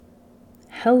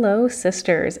Hello,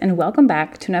 sisters, and welcome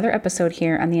back to another episode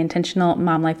here on the Intentional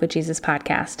Mom Life with Jesus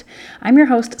podcast. I'm your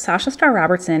host, Sasha Starr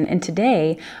Robertson, and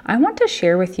today I want to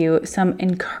share with you some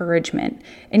encouragement.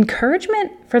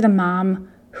 Encouragement for the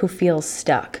mom who feels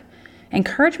stuck.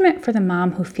 Encouragement for the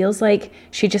mom who feels like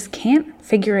she just can't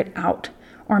figure it out.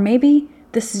 Or maybe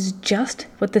this is just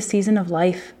what the season of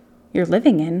life you're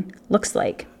living in looks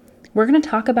like. We're going to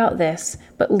talk about this,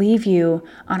 but leave you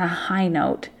on a high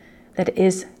note that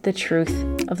is the truth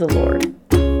of the Lord.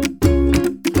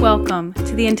 Welcome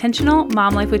to the Intentional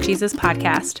Mom Life with Jesus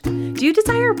podcast. Do you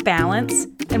desire balance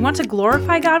and want to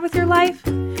glorify God with your life?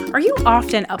 Are you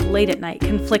often up late at night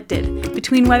conflicted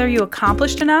between whether you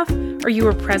accomplished enough or you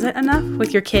were present enough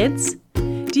with your kids?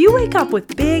 Do you wake up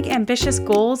with big, ambitious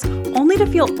goals only to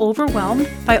feel overwhelmed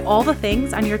by all the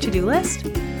things on your to-do list?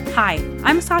 Hi,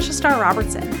 I'm Sasha Starr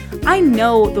Robertson. I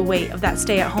know the weight of that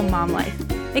stay-at-home mom life.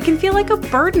 It can feel like a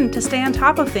burden to stay on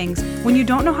top of things when you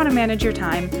don't know how to manage your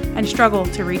time and struggle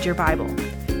to read your Bible.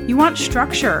 You want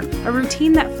structure, a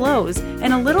routine that flows,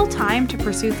 and a little time to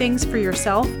pursue things for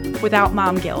yourself without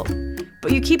mom guilt.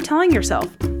 But you keep telling yourself,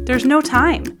 there's no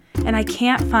time, and I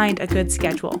can't find a good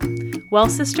schedule. Well,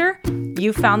 sister,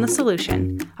 you found the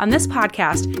solution. On this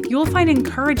podcast, you will find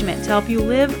encouragement to help you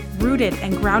live rooted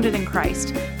and grounded in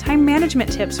Christ, time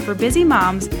management tips for busy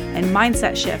moms, and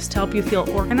mindset shifts to help you feel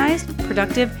organized,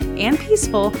 productive, and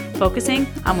peaceful, focusing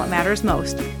on what matters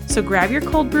most. So grab your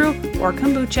cold brew or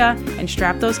kombucha and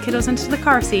strap those kiddos into the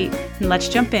car seat, and let's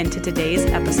jump into today's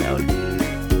episode.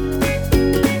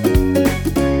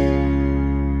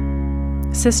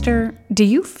 Sister, do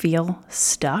you feel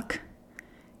stuck?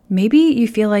 Maybe you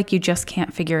feel like you just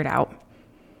can't figure it out.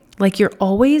 Like you're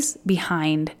always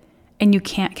behind and you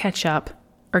can't catch up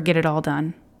or get it all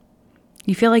done.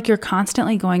 You feel like you're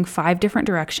constantly going 5 different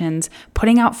directions,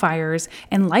 putting out fires,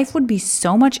 and life would be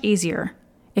so much easier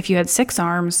if you had 6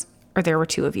 arms or there were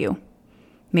 2 of you.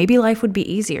 Maybe life would be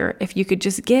easier if you could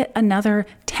just get another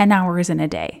 10 hours in a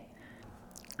day.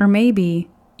 Or maybe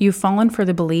you've fallen for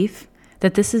the belief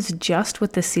that this is just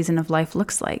what this season of life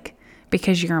looks like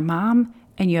because you're a mom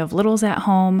and you have littles at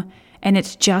home, and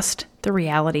it's just the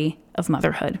reality of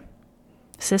motherhood.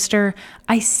 Sister,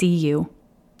 I see you.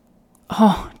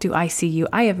 Oh, do I see you?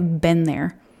 I have been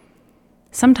there.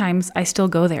 Sometimes I still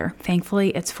go there. Thankfully,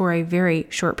 it's for a very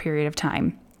short period of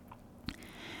time.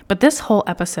 But this whole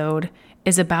episode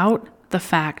is about the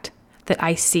fact that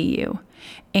I see you.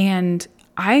 And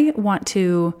I want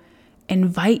to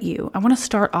invite you. I want to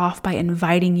start off by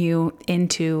inviting you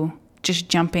into just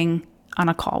jumping on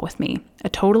a call with me, a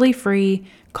totally free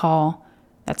call.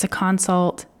 That's a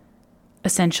consult,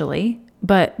 essentially,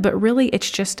 but really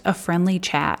it's just a friendly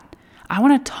chat. I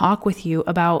want to talk with you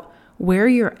about where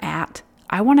you're at.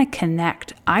 I want to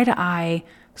connect eye to eye,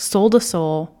 soul to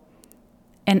soul,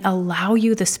 and allow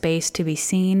you the space to be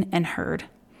seen and heard,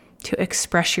 to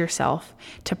express yourself,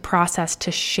 to process,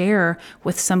 to share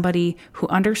with somebody who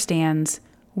understands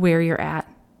where you're at.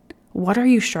 What are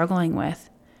you struggling with?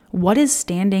 What is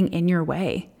standing in your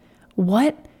way?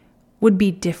 What would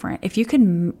be different? If you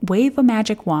could wave a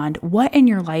magic wand, what in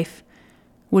your life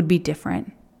would be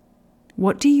different?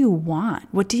 What do you want?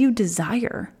 What do you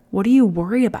desire? What do you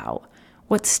worry about?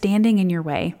 What's standing in your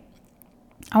way?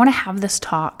 I want to have this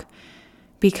talk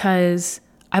because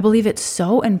I believe it's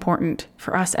so important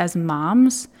for us as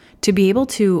moms to be able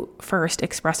to first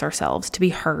express ourselves, to be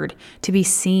heard, to be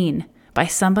seen by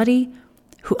somebody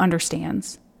who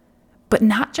understands. But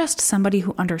not just somebody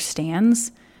who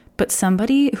understands, but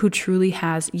somebody who truly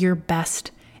has your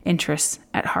best interests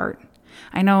at heart.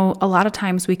 I know a lot of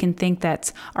times we can think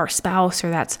that's our spouse or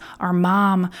that's our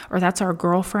mom or that's our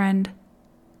girlfriend.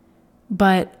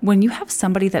 But when you have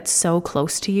somebody that's so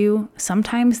close to you,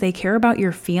 sometimes they care about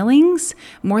your feelings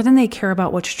more than they care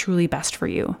about what's truly best for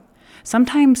you.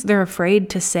 Sometimes they're afraid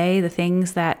to say the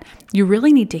things that you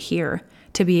really need to hear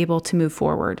to be able to move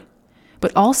forward.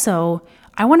 But also,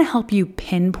 I want to help you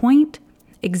pinpoint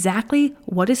exactly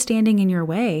what is standing in your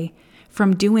way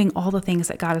from doing all the things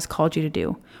that God has called you to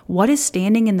do. What is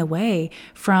standing in the way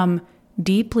from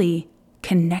deeply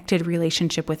connected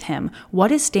relationship with Him? What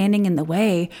is standing in the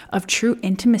way of true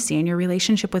intimacy in your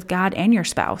relationship with God and your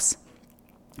spouse?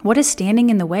 What is standing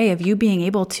in the way of you being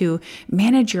able to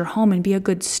manage your home and be a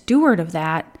good steward of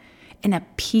that in a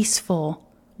peaceful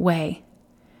way?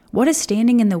 What is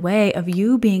standing in the way of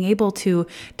you being able to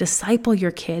disciple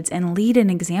your kids and lead an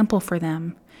example for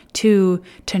them, to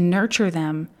nurture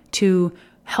them, to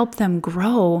help them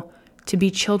grow to be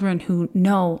children who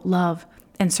know, love,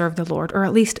 and serve the Lord, or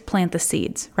at least plant the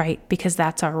seeds, right? Because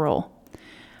that's our role.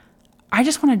 I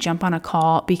just want to jump on a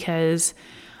call because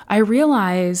I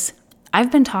realize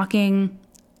I've been talking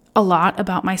a lot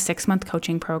about my 6-month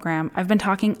coaching program. I've been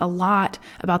talking a lot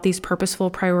about these purposeful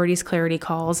priorities clarity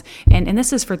calls. And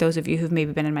this is for those of you who've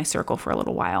maybe been in my circle for a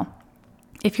little while.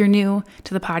 If you're new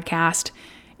to the podcast,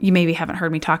 you maybe haven't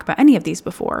heard me talk about any of these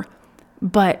before.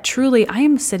 But truly, I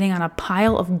am sitting on a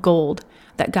pile of gold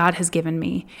that God has given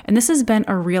me. And this has been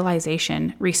a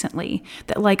realization recently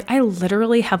that like I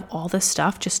literally have all this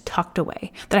stuff just tucked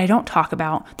away that I don't talk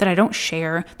about, that I don't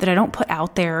share, that I don't put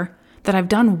out there, that I've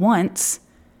done once.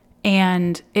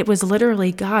 And it was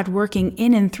literally God working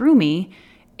in and through me.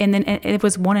 And then it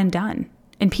was one and done.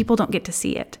 And people don't get to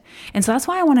see it. And so that's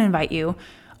why I want to invite you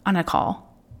on a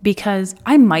call, because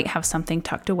I might have something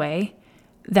tucked away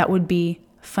that would be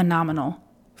phenomenal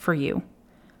for you.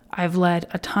 I've led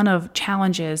a ton of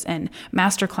challenges and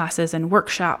masterclasses and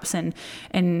workshops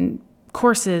and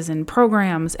courses and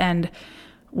programs and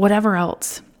whatever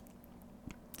else.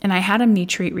 And I had a me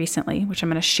treat recently, which I'm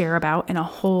going to share about in a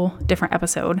whole different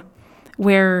episode,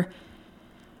 where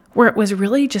it was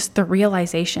really just the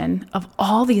realization of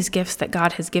all these gifts that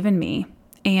God has given me.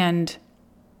 And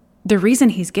the reason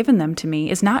he's given them to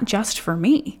me is not just for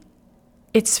me.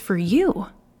 It's for you.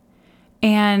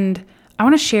 And I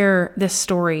want to share this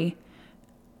story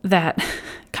that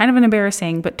kind of an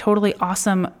embarrassing, but totally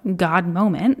awesome God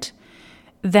moment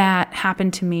that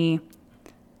happened to me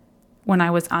when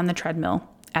I was on the treadmill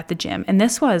at the gym. And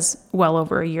this was well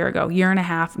over a year ago, year and a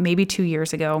half, maybe 2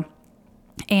 years ago.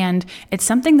 And it's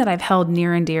something that I've held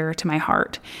near and dear to my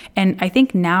heart. And I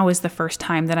think now is the first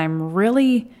time that I'm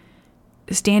really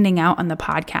standing out on the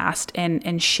podcast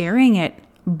and sharing it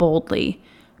boldly,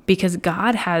 because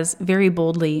God has very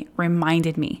boldly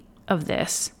reminded me of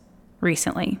this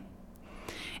recently.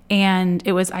 And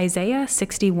it was Isaiah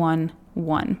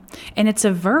 61:1. And it's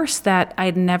a verse that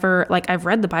I've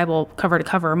read the Bible cover to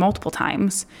cover multiple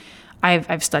times.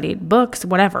 I've studied books,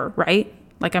 whatever, right?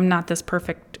 Like I'm not this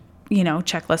perfect,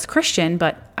 checklist Christian,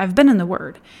 but I've been in the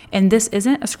Word. And this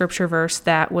isn't a scripture verse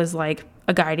that was like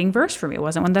a guiding verse for me. It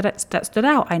wasn't one that stood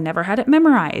out. I never had it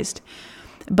memorized.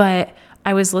 But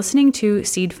I was listening to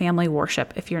Seed Family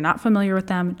Worship. If you're not familiar with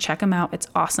them, check them out. It's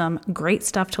awesome. Great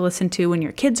stuff to listen to when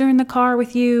your kids are in the car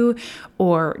with you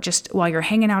or just while you're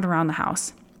hanging out around the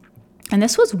house. And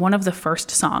this was one of the first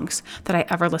songs that I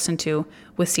ever listened to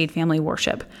with Seed Family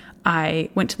Worship. I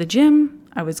went to the gym.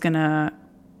 I was going to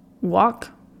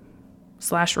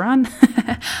walk/run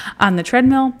on the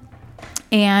treadmill.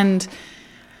 And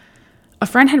a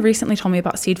friend had recently told me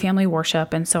about Seed Family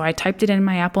Worship, and so I typed it in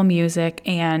my Apple Music,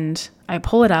 and I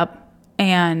pull it up,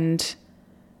 and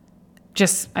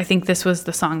I think this was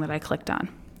the song that I clicked on.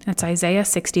 It's Isaiah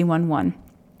 61:1.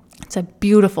 It's a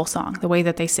beautiful song, the way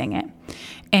that they sing it.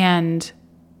 And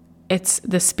it's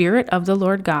the Spirit of the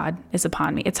Lord God is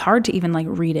upon me. It's hard to even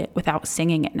read it without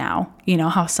singing it now. You know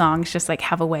how songs just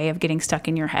have a way of getting stuck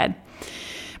in your head.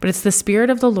 But it's the Spirit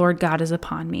of the Lord God is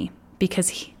upon me,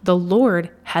 because the Lord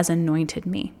has anointed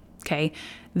me, okay?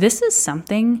 This is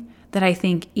something that I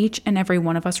think each and every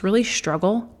one of us really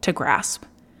struggle to grasp.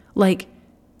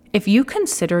 If you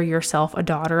consider yourself a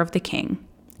daughter of the King,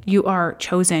 you are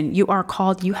chosen, you are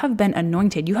called, you have been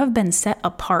anointed, you have been set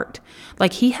apart.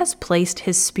 He has placed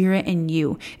his Spirit in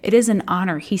you. It is an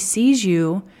honor. He sees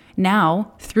you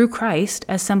now through Christ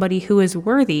as somebody who is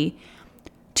worthy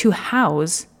to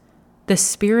house the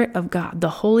Spirit of God, the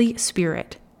Holy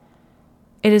Spirit.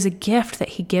 It is a gift that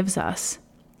he gives us.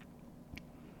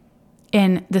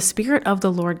 And the Spirit of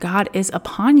the Lord God is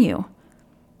upon you,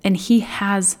 and he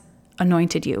has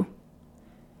anointed you.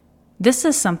 This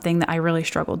is something that I really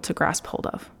struggled to grasp hold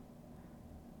of.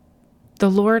 The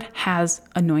Lord has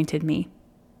anointed me.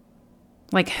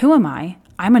 Who am I?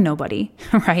 I'm a nobody,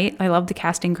 right? I love the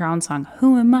Casting Crowns song.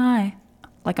 Who am I?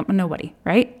 I'm a nobody,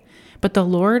 right? But the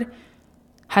Lord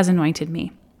has anointed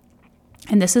me.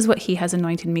 And this is what he has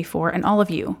anointed me for, and all of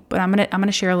you. But I'm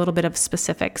gonna share a little bit of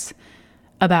specifics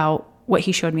about what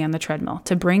he showed me on the treadmill,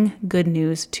 to bring good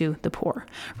news to the poor,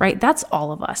 right? That's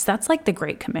all of us. That's the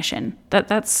Great Commission.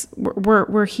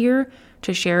 We're here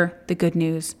to share the good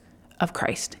news of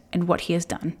Christ and what he has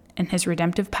done and his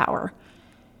redemptive power,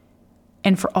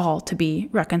 and for all to be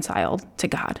reconciled to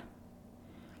God.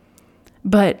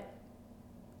 But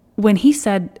when he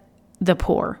said the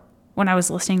poor, when I was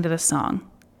listening to this song,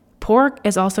 poor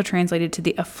is also translated to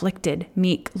the afflicted,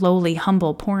 meek, lowly,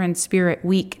 humble, poor in spirit,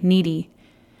 weak, needy.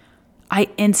 I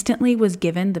instantly was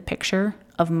given the picture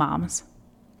of moms.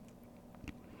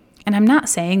 And I'm not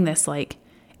saying this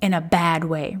in a bad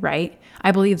way, right?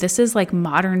 I believe this is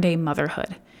modern day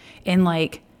motherhood, and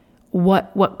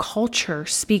what culture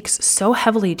speaks so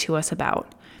heavily to us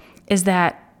about is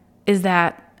that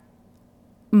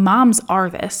moms are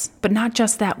this, but not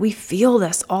just that. We feel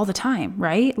this all the time,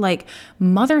 right? Like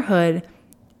motherhood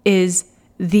is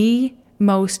the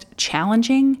most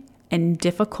challenging and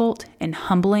difficult and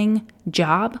humbling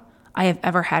job I have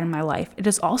ever had in my life. It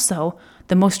is also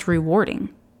the most rewarding.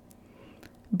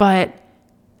 But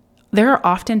there are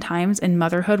often times in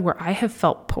motherhood where I have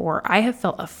felt poor, I have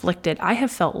felt afflicted, I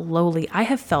have felt lowly, I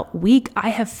have felt weak, I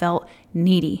have felt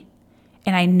needy.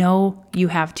 And I know you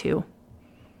have too.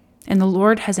 And the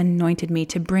Lord has anointed me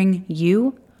to bring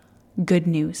you good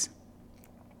news.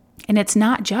 And it's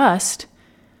not just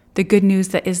the good news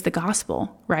that is the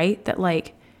gospel, right? That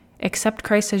like, accept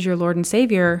Christ as your Lord and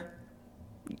Savior,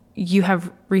 you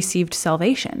have received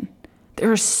salvation.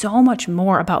 There is so much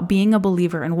more about being a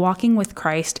believer and walking with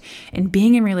Christ and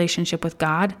being in relationship with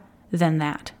God than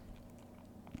that.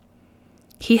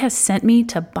 He has sent me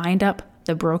to bind up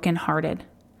the brokenhearted.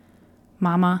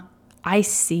 Mama, I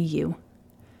see you.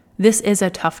 This is a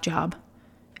tough job.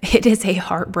 It is a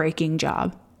heartbreaking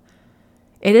job.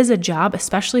 It is a job,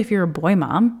 especially if you're a boy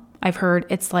mom. I've heard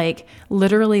it's like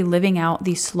literally living out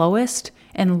the slowest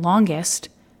and longest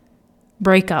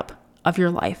breakup of your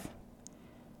life.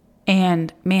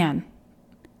 And man,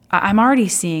 I'm already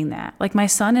seeing that. Like my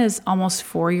son is almost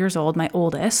 4 years old, my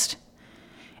oldest,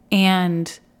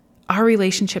 and our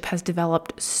relationship has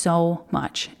developed so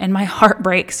much. And my heart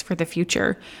breaks for the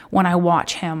future when I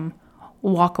watch him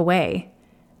walk away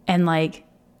and like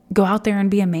go out there and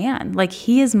be a man. Like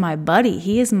he is my buddy.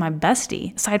 He is my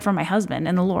bestie, aside from my husband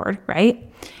and the Lord,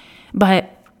 right?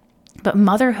 But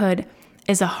motherhood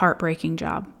is a heartbreaking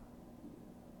job.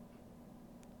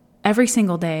 Every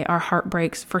single day, our heart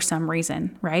breaks for some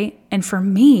reason, right? And for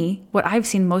me, what I've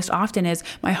seen most often is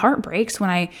my heart breaks when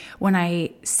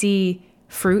I see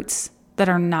fruits that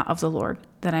are not of the Lord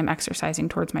that I'm exercising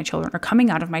towards my children or coming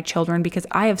out of my children because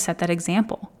I have set that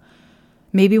example.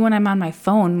 Maybe when I'm on my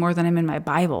phone more than I'm in my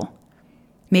Bible.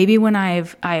 Maybe when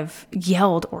I've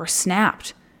yelled or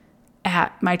snapped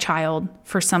at my child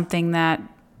for something that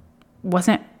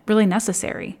wasn't really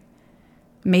necessary.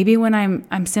 Maybe when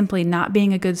I'm simply not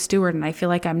being a good steward and I feel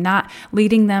like I'm not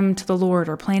leading them to the Lord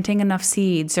or planting enough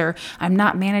seeds, or I'm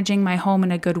not managing my home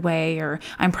in a good way, or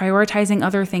I'm prioritizing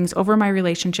other things over my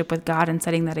relationship with God and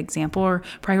setting that example, or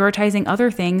prioritizing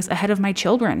other things ahead of my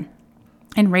children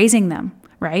and raising them,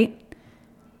 right?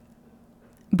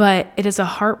 But it is a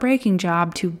heartbreaking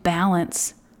job to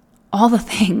balance all the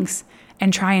things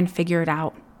and try and figure it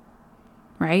out,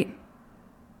 right?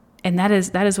 And that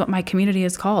is what my community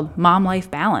is called, Mom Life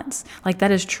Balance. Like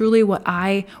that is truly what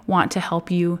I want to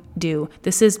help you do.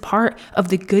 This is part of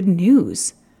the good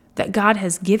news that God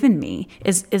has given me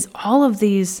is all of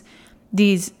these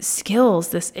skills,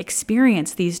 this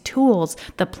experience, these tools,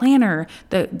 the planner,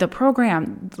 the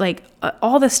program, like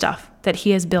all the stuff that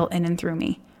he has built in and through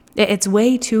me. It's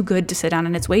way too good to sit down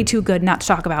and it's way too good not to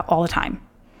talk about all the time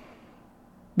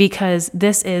because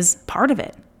this is part of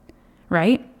it,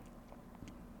 right?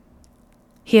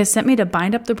 He has sent me to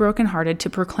bind up the brokenhearted, to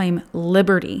proclaim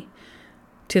liberty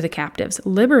to the captives.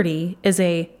 Liberty is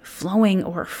a flowing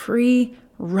or free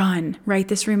run, right?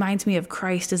 This reminds me of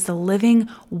Christ as the living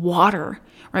water,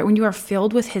 right? When you are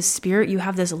filled with his spirit, you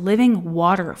have this living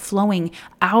water flowing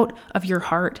out of your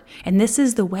heart. And this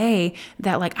is the way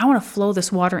that like, I want to flow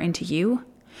this water into you,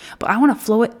 but I want to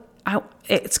flow it out.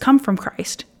 It's come from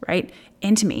Christ, right?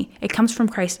 Into me. It comes from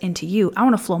Christ into you. I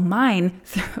want to flow mine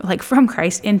like from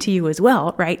Christ into you as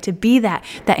well, right? To be that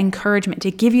encouragement,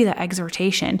 to give you that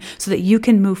exhortation so that you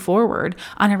can move forward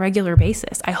on a regular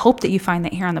basis. I hope that you find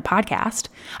that here on the podcast.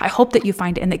 I hope that you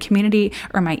find it in the community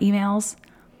or my emails.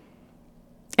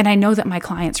 And I know that my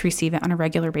clients receive it on a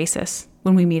regular basis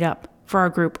when we meet up for our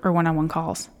group or one-on-one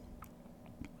calls.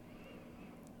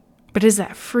 But it is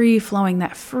that free flowing,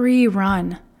 that free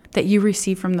run that you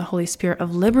receive from the Holy Spirit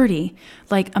of liberty.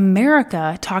 Like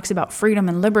America talks about freedom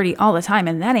and liberty all the time,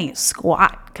 and that ain't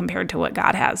squat compared to what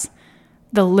God has.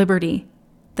 The liberty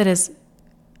that is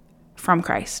from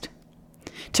Christ.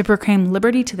 To proclaim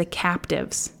liberty to the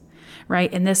captives,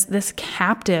 right? And this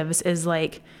captives is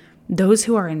like those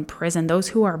who are in prison, those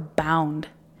who are bound.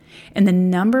 And the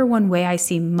number one way I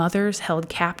see mothers held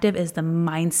captive is the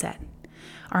mindset.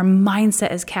 Our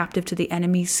mindset is captive to the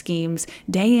enemy's schemes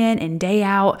day in and day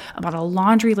out about a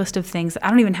laundry list of things that I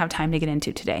don't even have time to get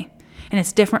into today. And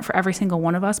it's different for every single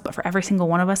one of us, but for every single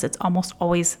one of us, it's almost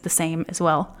always the same as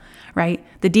well, right?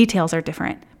 The details are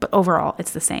different, but overall,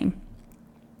 it's the same.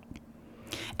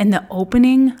 And the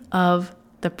opening of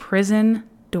the prison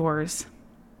doors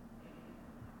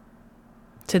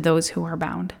to those who are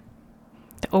bound.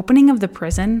 The opening of the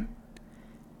prison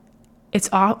It's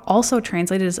also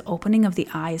translated as opening of the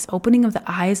eyes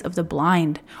of the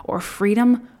blind, or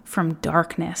freedom from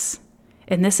darkness.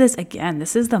 And this is the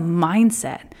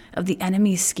mindset of the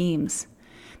enemy's schemes.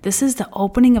 This is the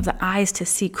opening of the eyes to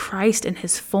see Christ in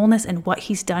his fullness and what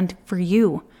he's done for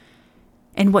you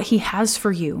and what he has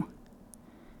for you.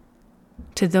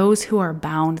 To those who are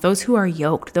bound, those who are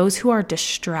yoked, those who are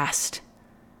distressed.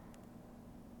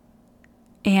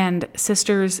 And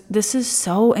sisters, this is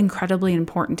so incredibly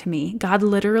important to me. God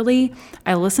literally,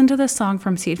 I listened to this song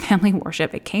from Seed Family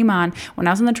Worship. It came on when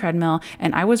I was on the treadmill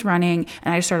and I was running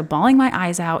and I started bawling my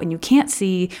eyes out, and you can't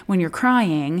see when you're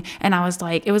crying. And I was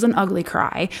like, it was an ugly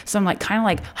cry. So I'm like kind of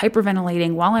like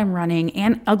hyperventilating while I'm running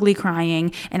and ugly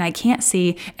crying, and I can't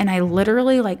see. And I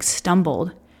literally like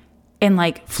stumbled and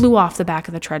like flew off the back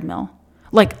of the treadmill.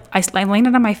 Like I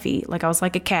landed on my feet like I was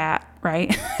like a cat,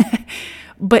 right?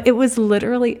 But it was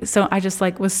literally, so I just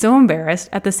like was so embarrassed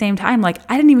at the same time. Like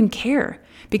I didn't even care,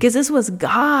 because this was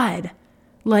God.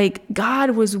 Like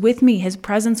God was with me. His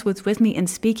presence was with me and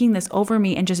speaking this over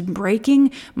me and just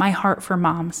breaking my heart for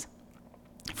moms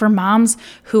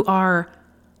who are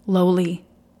lowly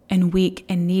and weak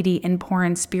and needy and poor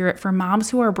in spirit, for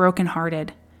moms who are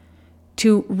brokenhearted,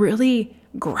 to really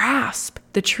grasp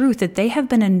the truth that they have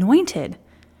been anointed,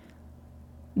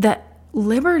 that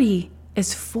liberty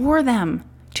is for them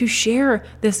to share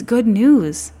this good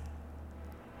news,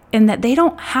 and that they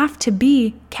don't have to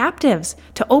be captives,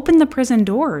 to open the prison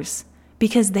doors,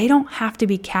 because they don't have to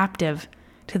be captive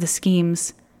to the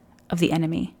schemes of the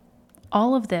enemy.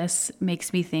 All of this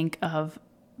makes me think of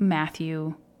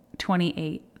Matthew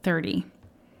 28:30.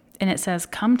 And it says,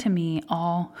 "Come to me,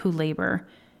 all who labor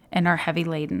and are heavy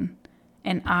laden,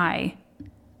 and I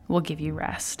will give you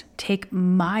rest. Take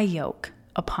my yoke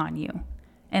upon you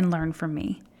and learn from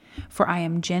me. For I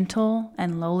am gentle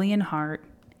and lowly in heart,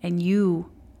 and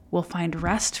you will find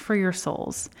rest for your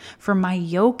souls. For my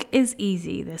yoke is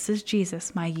easy." This is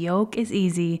Jesus. "My yoke is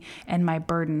easy and my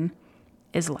burden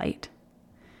is light."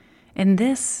 And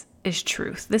this is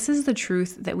truth. This is the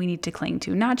truth that we need to cling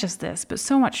to. Not just this, but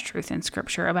so much truth in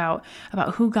Scripture about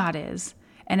who God is,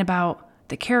 and about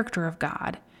the character of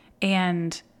God,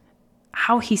 and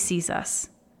how he sees us,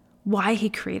 why he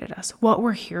created us, what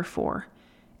we're here for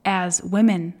as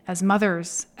women, as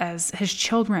mothers, as his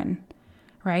children,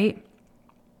 right?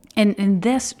 And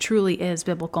this truly is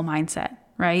biblical mindset,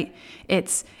 right?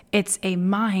 It's a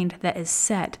mind that is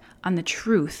set on the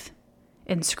truth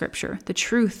in Scripture, the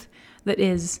truth that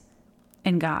is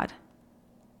in God,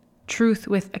 truth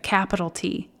with a capital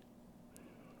T.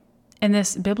 And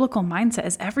this biblical mindset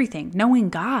is everything. Knowing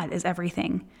God is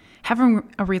everything. Having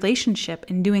a relationship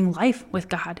and doing life with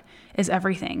God is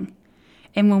everything.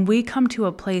 And when we come to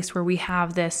a place where we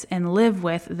have this and live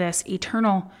with this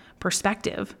eternal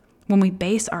perspective, when we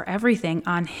base our everything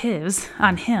on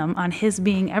him, on his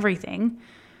being everything,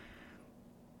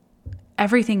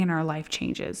 everything in our life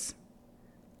changes.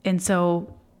 And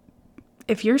so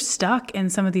if you're stuck in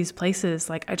some of these places,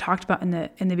 like I talked about in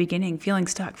the beginning, feeling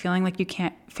stuck, feeling like you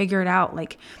can't figure it out,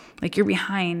 like you're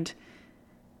behind,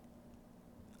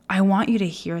 I want you to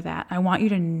hear that. I want you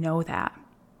to know that,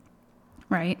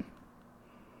 right?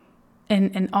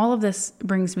 And all of this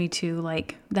brings me to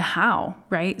like the how,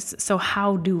 right? So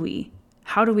how do we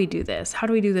do this? How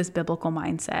do we do this biblical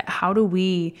mindset? How do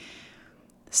we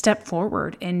step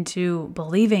forward into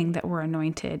believing that we're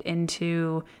anointed,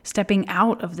 into stepping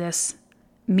out of this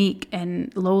meek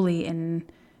and lowly and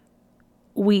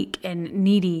weak and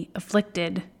needy,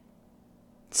 afflicted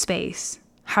space?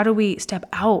 How do we step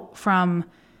out from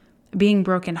being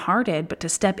brokenhearted, but to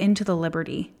step into the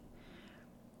liberty,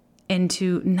 and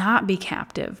to not be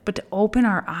captive, but to open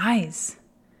our eyes,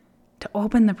 to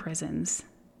open the prisons,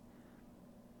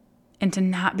 and to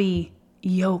not be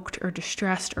yoked or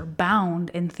distressed or bound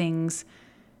in things,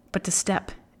 but to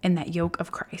step in that yoke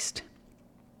of Christ?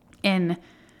 And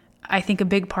I think a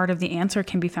big part of the answer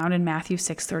can be found in Matthew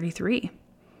 6:33.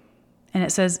 And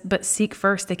it says, "But seek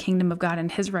first the kingdom of God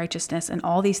and his righteousness, and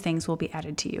all these things will be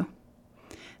added to you."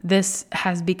 This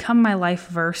has become my life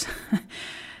verse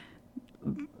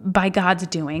by God's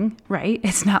doing, right?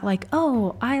 It's not like,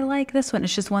 oh, I like this one.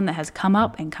 It's just one that has come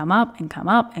up and come up and come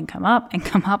up and come up and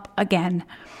come up again.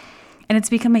 And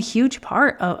it's become a huge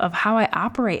part of how I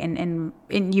operate. And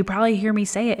you probably hear me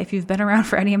say it if you've been around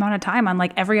for any amount of time on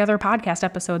like every other podcast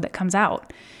episode that comes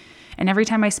out. And every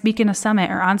time I speak in a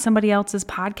summit or on somebody else's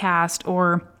podcast,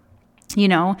 or, you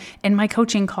know, in my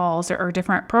coaching calls or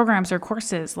different programs or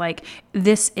courses, like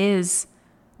this is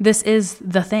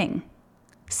the thing.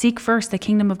 Seek first the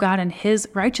kingdom of God and his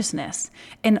righteousness,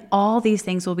 and all these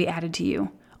things will be added to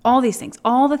you. All these things,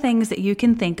 all the things that you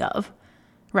can think of,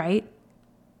 right?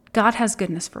 God has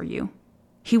goodness for you.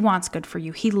 He wants good for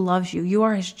you. He loves you. You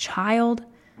are his child,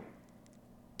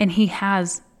 and he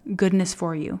has goodness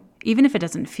for you. Even if it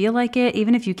doesn't feel like it,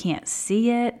 even if you can't see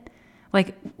it,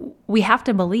 like, we have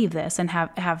to believe this and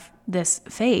have this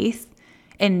faith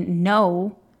and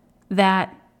know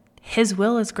that his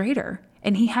will is greater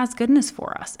and he has goodness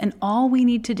for us. And all we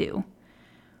need to do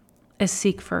is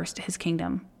seek first his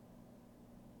kingdom,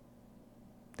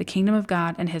 the kingdom of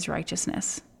God and his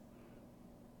righteousness.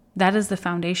 That is the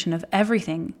foundation of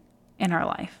everything in our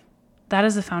life. That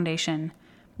is the foundation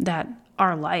that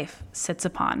our life sits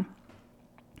upon.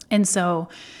 And so,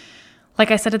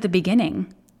 like I said at the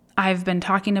beginning, I've been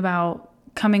talking about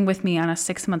coming with me on a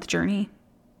 6-month journey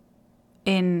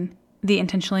in the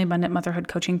Intentionally Abundant Motherhood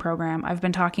Coaching Program. I've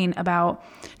been talking about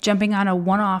jumping on a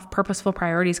one-off Purposeful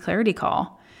Priorities Clarity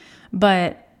Call.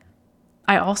 But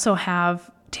I also have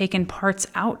taken parts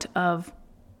out of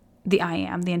the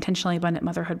the Intentionally Abundant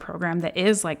Motherhood Program, that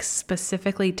is like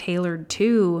specifically tailored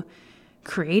to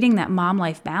creating that mom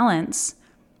life balance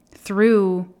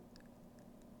through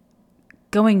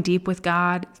going deep with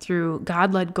God, through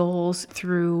God-led goals,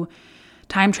 through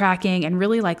time tracking, and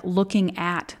really like looking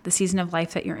at the season of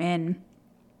life that you're in,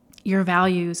 your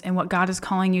values and what God is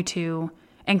calling you to,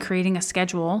 and creating a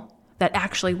schedule that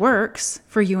actually works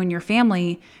for you and your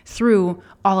family through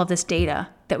all of this data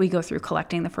that we go through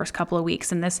collecting the first couple of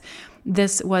weeks. And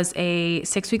this was a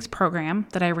 6 weeks program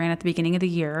that I ran at the beginning of the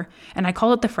year, and I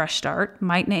called it the Fresh Start.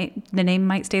 The name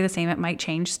might stay the same, it might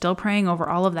change, still praying over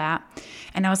all of that.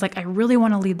 And I was like, I really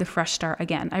want to lead the Fresh Start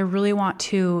again. I really want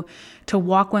to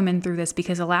walk women through this,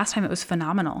 because the last time it was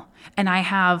phenomenal. And I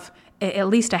have at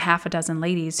least a half a dozen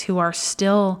ladies who are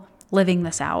still living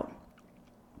this out.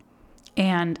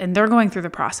 And they're going through the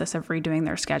process of redoing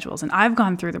their schedules. And I've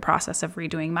gone through the process of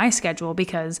redoing my schedule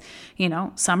because,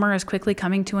 summer is quickly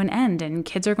coming to an end and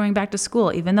kids are going back to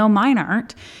school. Even though mine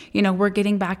aren't, we're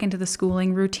getting back into the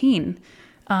schooling routine.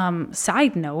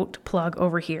 Side note, plug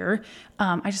over here.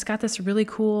 I just got this really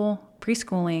cool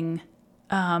preschooling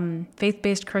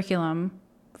faith-based curriculum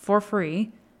for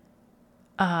free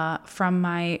from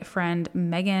my friend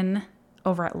Megan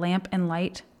over at Lamp and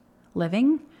Light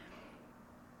Living.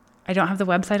 I don't have the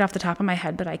website off the top of my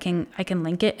head, but I can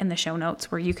link it in the show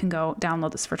notes where you can go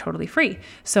download this for totally free.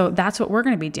 So that's what we're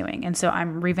going to be doing. And so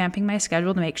I'm revamping my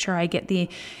schedule to make sure I get the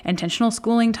intentional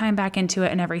schooling time back into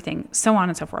it and everything, so on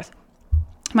and so forth.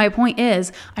 My point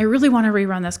is, I really want to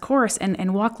rerun this course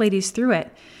and walk ladies through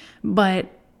it. But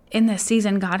in this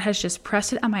season, God has just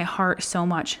pressed it on my heart so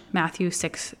much. Matthew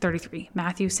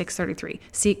 6:33.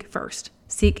 Seek first.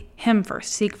 Seek him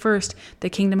first. Seek first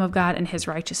the kingdom of God and his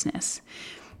righteousness.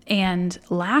 And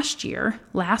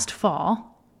last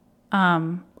fall,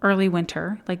 early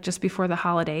winter, like just before the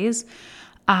holidays,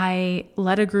 I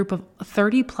led a group of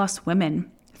 30 plus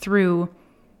women through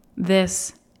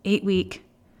this 8-week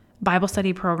Bible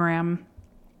study program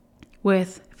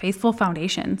with Faithful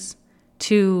Foundations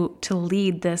to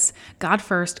lead this God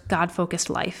first, God focused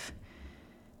life.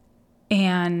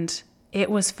 And it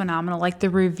was phenomenal. Like, the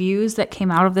reviews that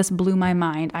came out of this blew my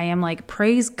mind. I am like,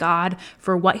 praise God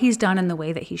for what he's done and the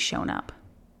way that he's shown up.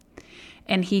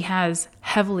 And he has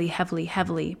heavily, heavily,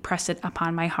 heavily pressed it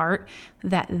upon my heart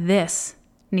that this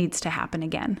needs to happen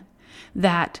again.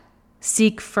 That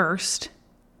seek first,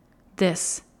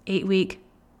 this 8-week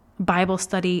Bible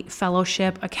study,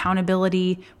 fellowship,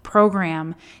 accountability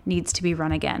program needs to be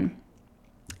run again.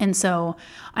 And so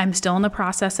I'm still in the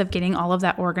process of getting all of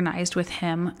that organized with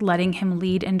him, letting him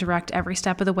lead and direct every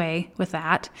step of the way with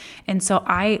that. And so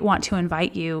I want to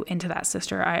invite you into that,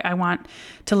 sister. I want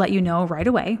to let you know right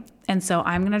away. And so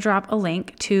I'm going to drop a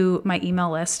link to my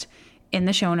email list in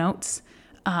the show notes.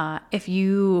 If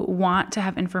you want to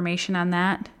have information on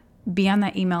that, be on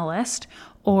that email list,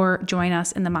 or join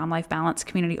us in the Mom Life Balance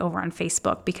community over on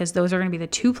Facebook, because those are going to be the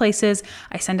two places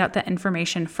I send out that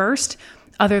information first,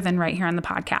 other than right here on the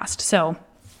podcast. So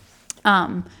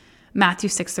Matthew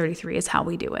 6:33 is how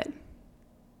we do it.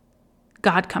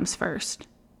 God comes first.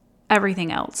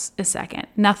 Everything else is second.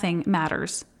 Nothing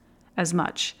matters as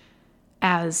much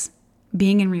as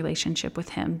being in relationship with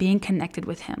him, being connected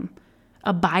with him,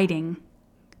 abiding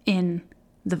in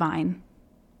the vine.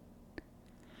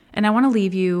 And I want to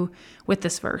leave you with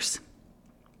this verse,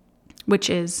 which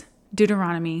is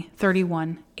Deuteronomy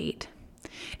 31:8.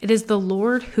 It is the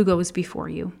Lord who goes before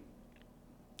you.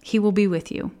 He will be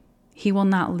with you. He will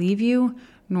not leave you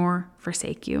nor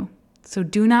forsake you. So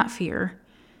do not fear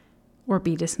or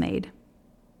be dismayed.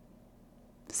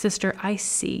 Sister, I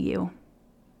see you.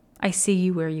 I see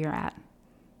you where you're at.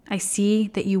 I see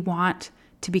that you want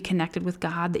to be connected with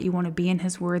God, that you want to be in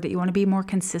his word, that you want to be more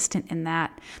consistent in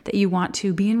that you want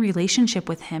to be in relationship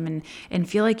with him and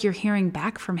feel like you're hearing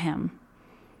back from him.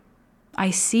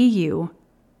 I see you,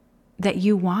 that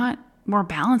you want more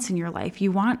balance in your life.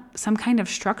 You want some kind of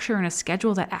structure and a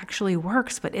schedule that actually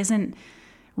works but isn't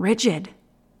rigid.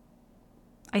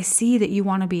 I see that you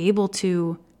want to be able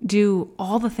to do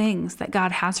all the things that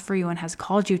God has for you and has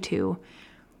called you to,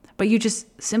 but you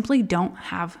just simply don't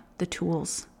have the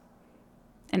tools.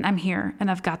 And I'm here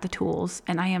and I've got the tools,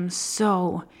 and I am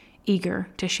so eager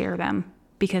to share them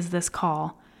because this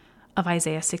call of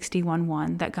Isaiah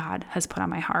 61:1 that God has put on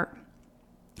my heart.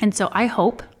 And so I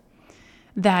hope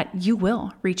that you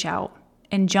will reach out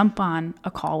and jump on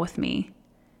a call with me,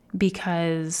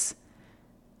 because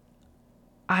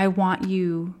I want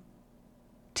you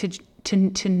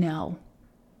to know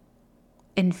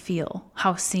and feel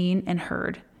how seen and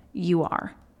heard you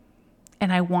are.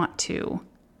 And I want to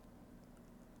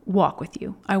walk with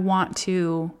you. I want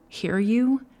to hear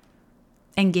you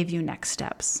and give you next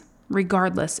steps,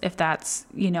 regardless if that's,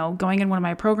 going in one of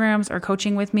my programs or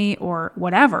coaching with me or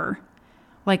whatever.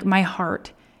 Like, my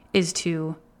heart is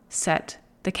to set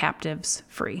the captives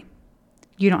free.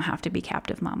 You don't have to be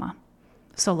captive, mama.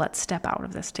 So let's step out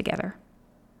of this together.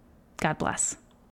 God bless.